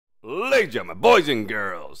Ladies and gentlemen, boys and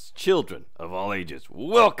girls, children of all ages,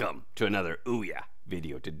 welcome to another Ouya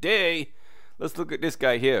video. Today, let's look at this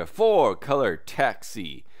guy here, 4-color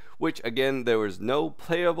taxi, which again, there was no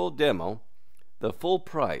playable demo. The full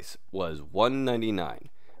price was $1.99,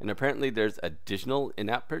 and apparently there's additional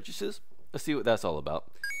in-app purchases. Let's see what that's all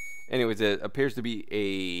about. Anyways, it appears to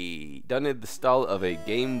be done in the style of a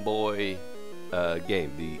Game Boy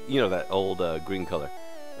game, that old green color.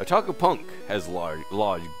 Otaku Punk has logged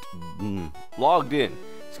in.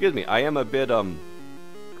 Excuse me, I'm a bit of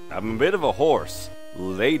a horse.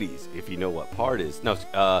 Ladies, if you know what part is. No,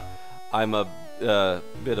 I'm a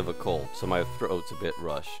bit of a cold, so my throat's a bit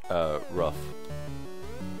rough. Oh,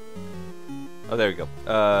 there we go.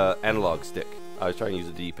 Analog stick. I was trying to use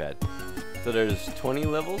a D-pad. So there's 20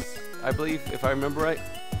 levels, I believe, if I remember right.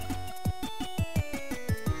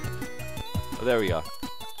 Oh, there we go.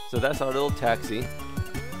 So that's our little taxi.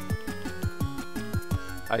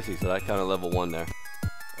 I see, so that kind of level 1 there.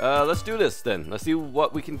 Let's do this then. Let's see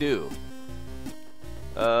what we can do.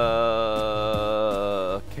 Okay.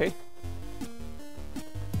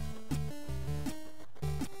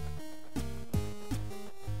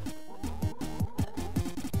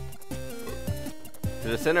 To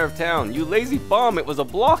the center of town. You lazy bum, it was a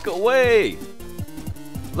block away.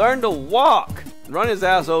 Learn to walk. Run his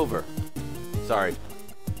ass over. Sorry.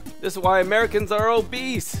 This is why Americans are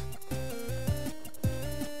obese.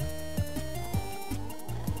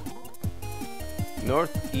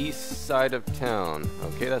 Northeast side of town.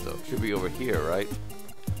 Okay, should be over here, right?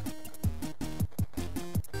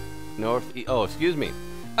 Northeast. Oh, excuse me.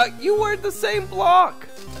 You were the same block.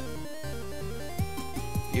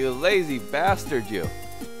 You lazy bastard, you.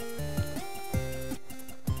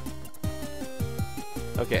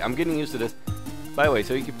 Okay, I'm getting used to this. By the way,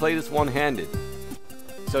 so you can play this one-handed.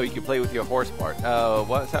 So you can play with your horse part.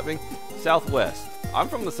 What's happening? Southwest. I'm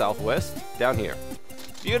from the Southwest. Down here.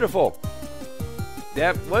 Beautiful.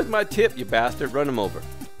 Damn, where's my tip, you bastard? Run him over.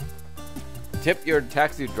 Tip your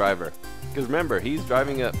taxi driver. Because remember, he's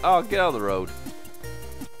driving a... Oh, get out of the road.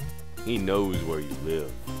 He knows where you live.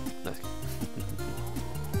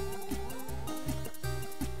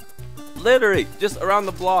 Literally, just around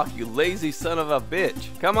the block, you lazy son of a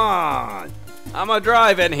bitch. Come on. I'm a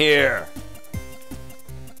driving here.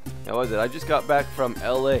 How was it? I just got back from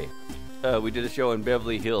LA. We did a show in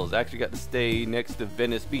Beverly Hills. I actually got to stay next to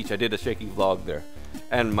Venice Beach. I did a shaky vlog there.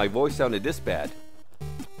 And my voice sounded this bad.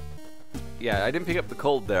 Yeah, I didn't pick up the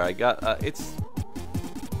cold there. I got, it's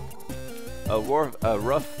a rough,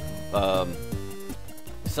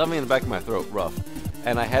 something in the back of my throat, rough.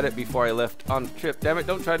 And I had it before I left on the trip. Damn it,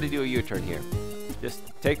 don't try to do a U-turn here. Just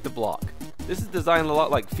take the block. This is designed a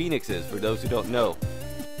lot like Phoenix is, for those who don't know.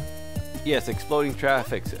 Yes, exploding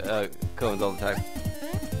traffic cones all the time.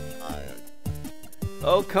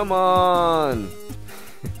 Oh, come on!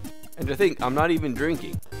 And to think, I'm not even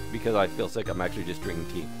drinking. Because I feel sick, I'm actually just drinking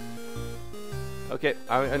tea. Okay,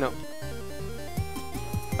 I know.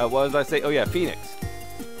 What was I say? Oh yeah, Phoenix.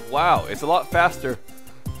 Wow, it's a lot faster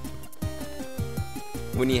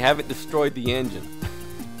when you haven't destroyed the engine.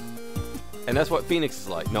 And that's what Phoenix is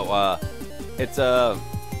like. No, it's for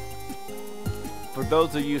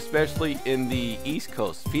those of you especially in the East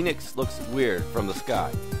Coast, Phoenix looks weird from the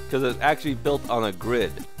sky because it's actually built on a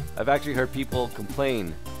grid. I've actually heard people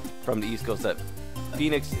complain from the East Coast that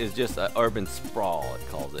Phoenix is just an urban sprawl, it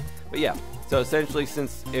calls it. But yeah, so essentially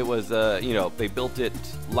since it was, they built it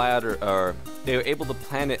ladder, or they were able to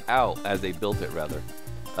plan it out as they built it rather.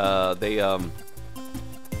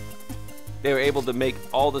 They were able to make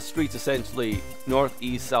all the streets essentially north,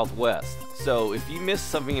 east, southwest. So if you miss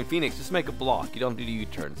something in Phoenix, just make a block. You don't have to do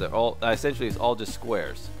U-turns. They're all essentially it's all just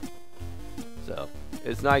squares. So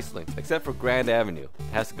it's nicely, except for Grand Avenue.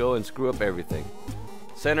 It has to go and screw up everything.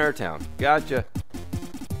 Center of town. Gotcha.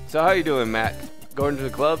 So how you doing, Mac? Going to the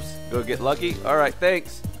clubs? Go get lucky? All right,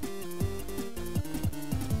 thanks.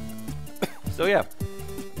 So yeah,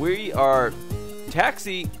 we are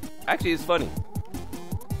taxi. Actually, it's funny.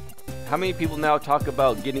 How many people now talk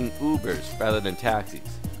about getting Ubers rather than taxis?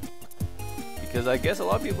 Because I guess a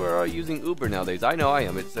lot of people are using Uber nowadays. I know I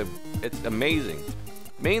am. It's amazing.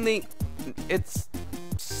 Mainly, it's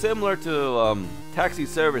similar to taxi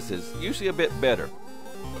services. Usually a bit better.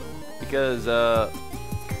 Because,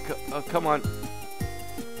 come on.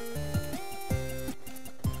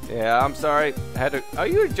 Yeah, I'm sorry. Are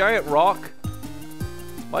you a giant rock?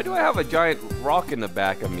 Why do I have a giant rock in the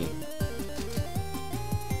back of me?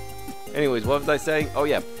 Anyways, what was I saying? Oh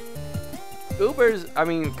yeah, Ubers, I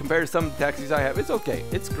mean, compared to some taxis I have, it's okay.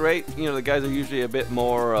 It's great. You know, the guys are usually a bit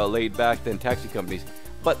more laid back than taxi companies.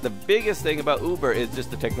 But the biggest thing about Uber is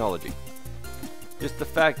just the technology. Just the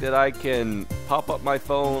fact that I can pop up my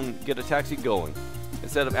phone, get a taxi going,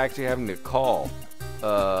 instead of actually having to call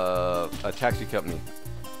a taxi company.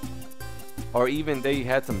 Or even they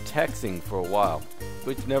had some texting for a while,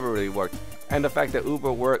 which never really worked. And the fact that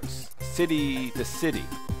Uber works city to city.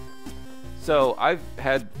 So I've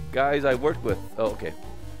had guys I worked with,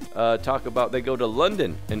 talk about they go to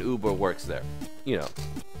London and Uber works there. You know,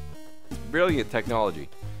 brilliant technology.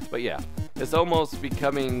 But yeah, it's almost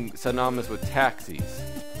becoming synonymous with taxis.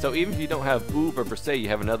 So even if you don't have Uber per se, you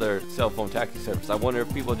have another cell phone taxi service. I wonder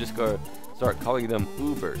if people just go start calling them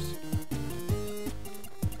Ubers.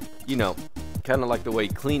 You know, kind of like the way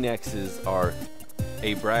Kleenexes are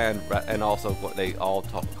a brand and also what they all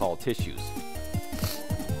call tissues.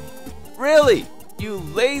 Really? You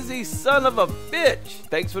lazy son of a bitch!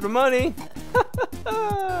 Thanks for the money!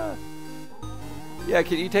 Yeah,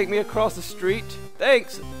 can you take me across the street?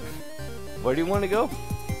 Thanks! Where do you want to go?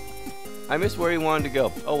 I missed where you wanted to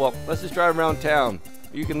go. Oh well, let's just drive around town.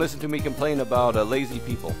 You can listen to me complain about lazy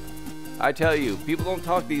people. I tell you, people don't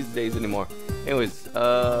talk these days anymore. Anyways,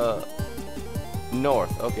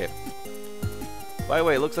 north, okay. By the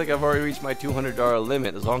way, it looks like I've already reached my $200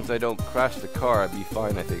 limit. As long as I don't crash the car, I'd be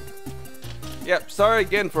fine, I think. Yep, sorry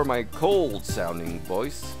again for my cold sounding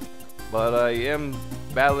voice, but I am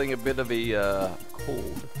battling a bit of a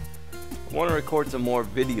cold. I want to record some more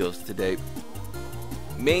videos today.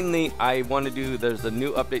 Mainly, I want to do, there's a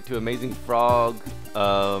new update to Amazing Frog,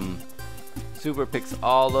 Super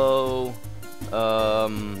Pixalo,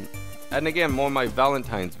 and again, more of my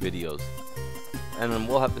Valentine's videos. And then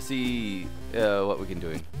we'll have to see what we can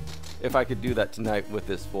do. If I could do that tonight with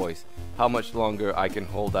this voice. How much longer I can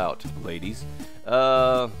hold out, ladies.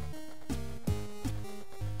 8,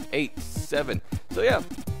 7. So yeah,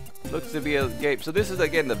 looks to be a game. So this is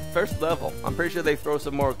again the first level. I'm pretty sure they throw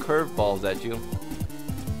some more curveballs at you.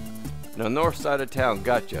 No, north side of town,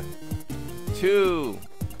 gotcha. 2,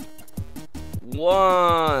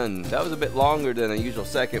 1. That was a bit longer than a usual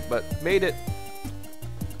second, but made it.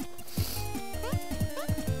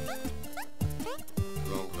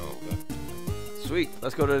 Sweet,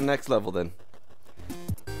 let's go to the next level then.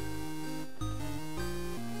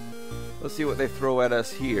 Let's see what they throw at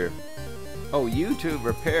us here. Oh, YouTube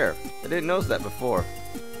repair. I didn't notice that before.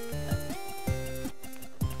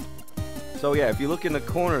 So yeah, if you look in the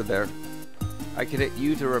corner there, I can hit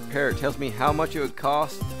U to repair. It tells me how much it would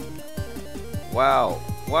cost. Wow,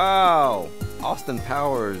 wow. Austin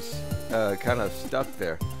Powers kind of stuck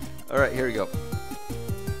there. Alright, here we go.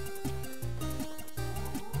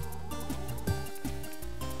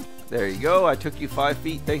 There you go, I took you 5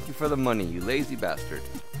 feet. Thank you for the money, you lazy bastard.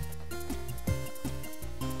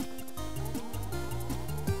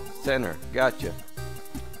 Center, gotcha.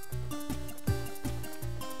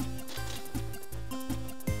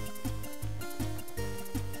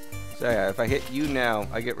 So yeah, if I hit you now,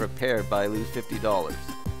 I get repaired, but I lose $50.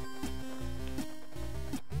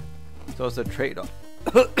 So it's a trade-off.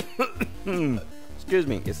 Excuse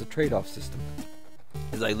me, it's a trade-off system.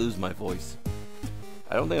 As I lose my voice.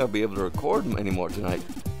 I don't think I'll be able to record anymore tonight.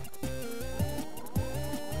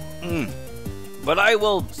 But I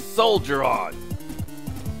will soldier on.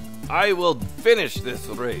 I will finish this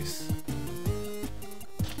race.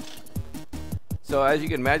 So as you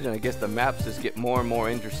can imagine, I guess the maps just get more and more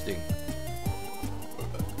interesting.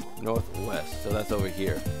 Northwest, so that's over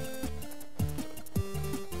here.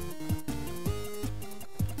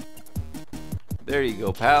 There you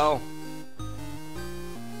go, pal.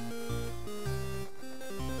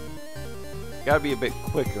 Gotta be a bit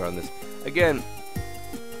quicker on this. Again,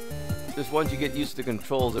 just once you get used to the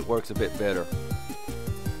controls, it works a bit better.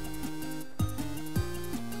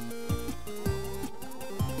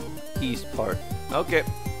 East part. Okay.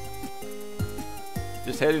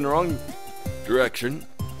 Just heading the wrong direction.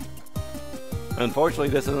 Unfortunately,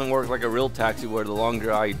 this doesn't work like a real taxi where the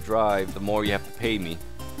longer I drive, the more you have to pay me.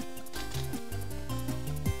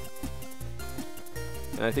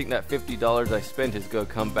 And I think that $50 I spent is going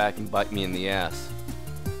to come back and bite me in the ass.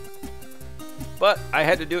 But I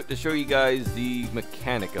had to do it to show you guys the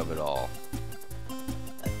mechanic of it all.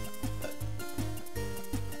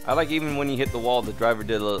 I like even when you hit the wall, the driver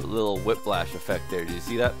did a little whiplash effect there. Did you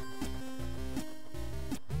see that?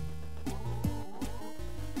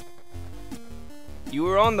 You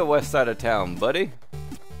were on the west side of town, buddy.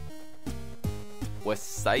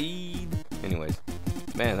 West side. Anyways,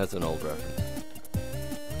 man, that's an old reference.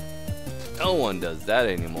 No one does that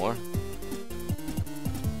anymore.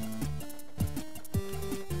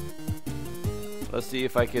 Let's see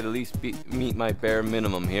if I could at least meet my bare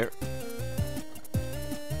minimum here.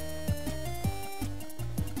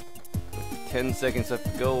 10 seconds left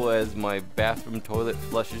to go as my bathroom toilet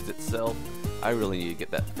flushes itself. I really need to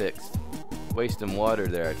get that fixed. Wasting water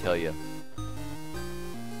there, I tell you.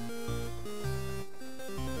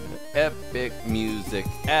 Epic music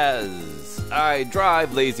as I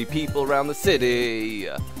drive lazy people around the city.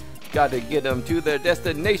 Gotta get them to their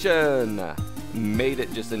destination. Made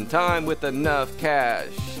it just in time with enough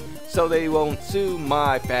cash so they won't sue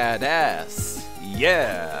my fat ass.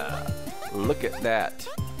 Yeah, look at that.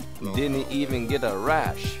 Didn't even get a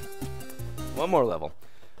rash. One more level.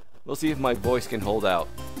 We'll see if my voice can hold out.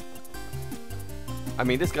 I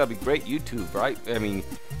mean, this gotta be great YouTube, right? I mean,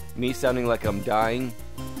 me sounding like I'm dying.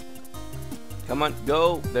 Come on,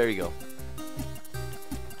 go. There you go.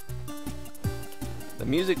 The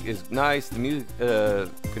music is nice. The music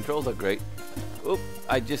controls are great. Oop,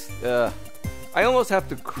 I almost have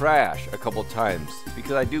to crash a couple times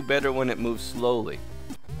because I do better when it moves slowly.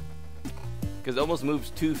 Because it almost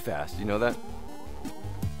moves too fast, you know that?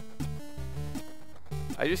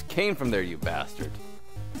 I just came from there, you bastard.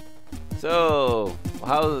 So,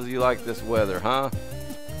 how do you like this weather, huh?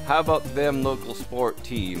 How about them local sport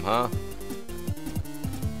team, huh?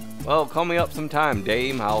 Well, call me up sometime,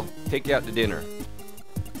 dame. I'll take you out to dinner.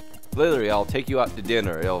 Literally, I'll take you out to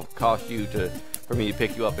dinner. It'll cost you for me to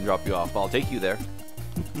pick you up and drop you off. I'll take you there.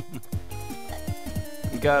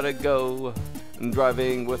 Gotta go.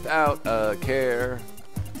 Driving without a care.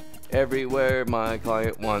 Everywhere my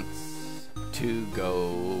client wants to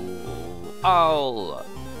go. I'll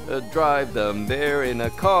drive them there in a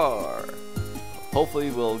car. Hopefully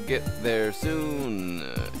we'll get there soon.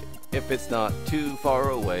 If it's not too far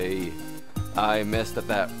away. I messed up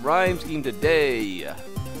that rhyme scheme today.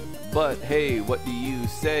 But hey, what do you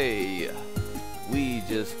say? We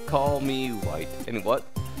just call me white. And what?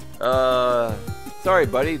 Sorry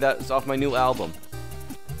buddy, that's off my new album.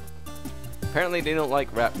 Apparently they don't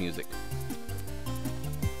like rap music.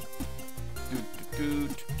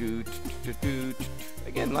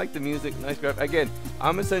 Again, like the music, nice graph. Again,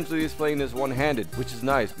 I'm essentially displaying this one-handed, which is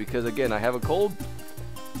nice because again, I have a cold.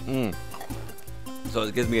 So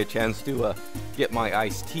it gives me a chance to get my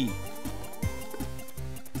iced tea.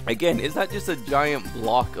 Again, is that just a giant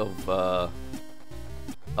block of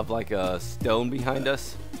like a stone behind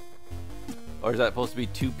us? Or is that supposed to be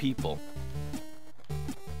two people?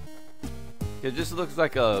 It just looks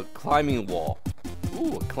like a climbing wall.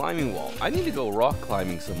 Ooh, a climbing wall. I need to go rock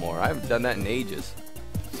climbing some more. I haven't done that in ages.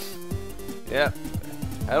 Yeah.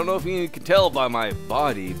 I don't know if you can tell by my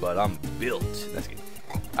body, but I'm built. That's good.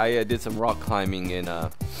 I did some rock climbing in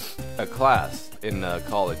a class in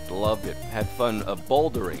college. Loved it. Had fun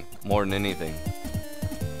bouldering more than anything.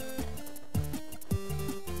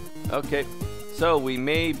 Okay. So we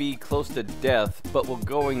may be close to death, but we're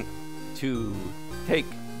going to take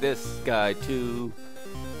this guy to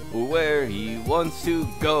where he wants to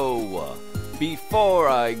go. Before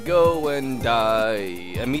I go and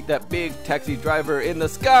die, I meet that big taxi driver in the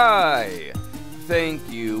sky. Thank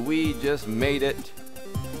you, we just made it.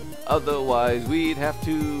 Otherwise, we'd have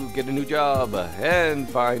to get a new job and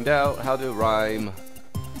find out how to rhyme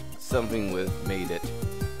something with made it.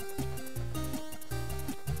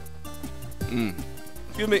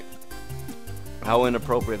 Excuse me. How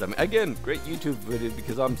inappropriate. I mean, again, great YouTube video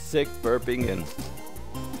because I'm sick, burping, and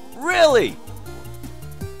really.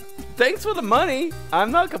 Thanks for the money.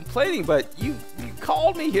 I'm not complaining, but you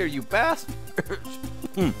called me here, you bastard.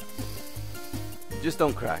 Just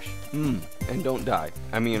don't crash. And don't die.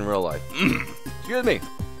 I mean, in real life. Excuse me.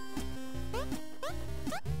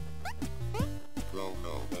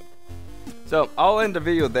 So I'll end the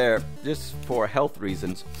video there, just for health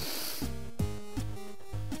reasons.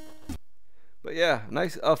 But yeah,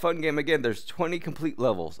 nice, fun game. Again, there's 20 complete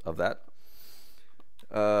levels of that.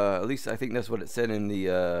 At least I think that's what it said in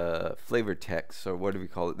the flavor text, or what do we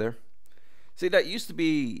call it there? See, that used to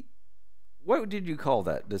be, what did you call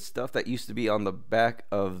that? The stuff that used to be on the back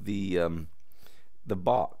of the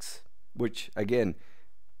box. Which, again,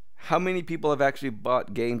 how many people have actually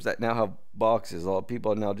bought games that now have boxes? A lot of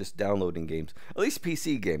people are now just downloading games. At least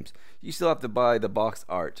PC games. You still have to buy the box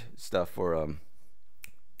art stuff for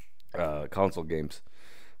console games.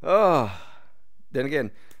 Then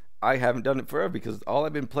again, I haven't done it forever because all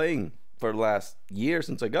I've been playing for the last year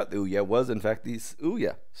since I got the Ouya was in fact these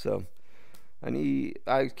Ouya. So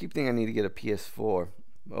I keep thinking I need to get a PS4.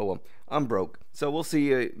 Oh well, I'm broke. So we'll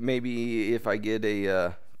see maybe if I get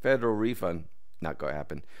a federal refund. Not gonna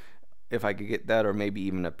happen. If I could get that, or maybe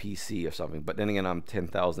even a PC or something. But then again, I'm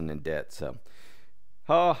 10,000 in debt. So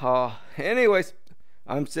ha ha. Anyways,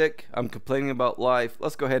 I'm sick. I'm complaining about life.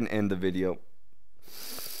 Let's go ahead and end the video.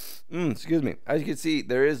 Excuse me. As you can see,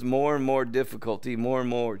 there is more and more difficulty, more and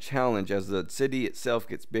more challenge as the city itself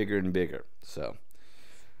gets bigger and bigger. So,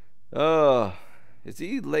 is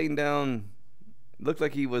he laying down? Looked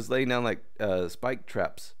like he was laying down like spike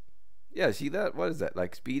traps. Yeah, see that? What is that?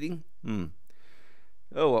 Like speeding?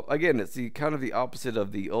 Oh, well, again, it's the kind of the opposite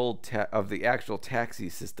of the of the actual taxi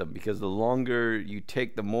system, because the longer you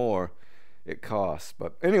take, the more it costs.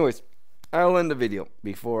 But anyways, I'll end the video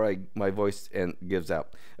before my voice gives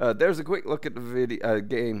out. There's a quick look at the video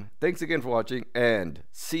game. Thanks again for watching, and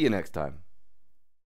see you next time.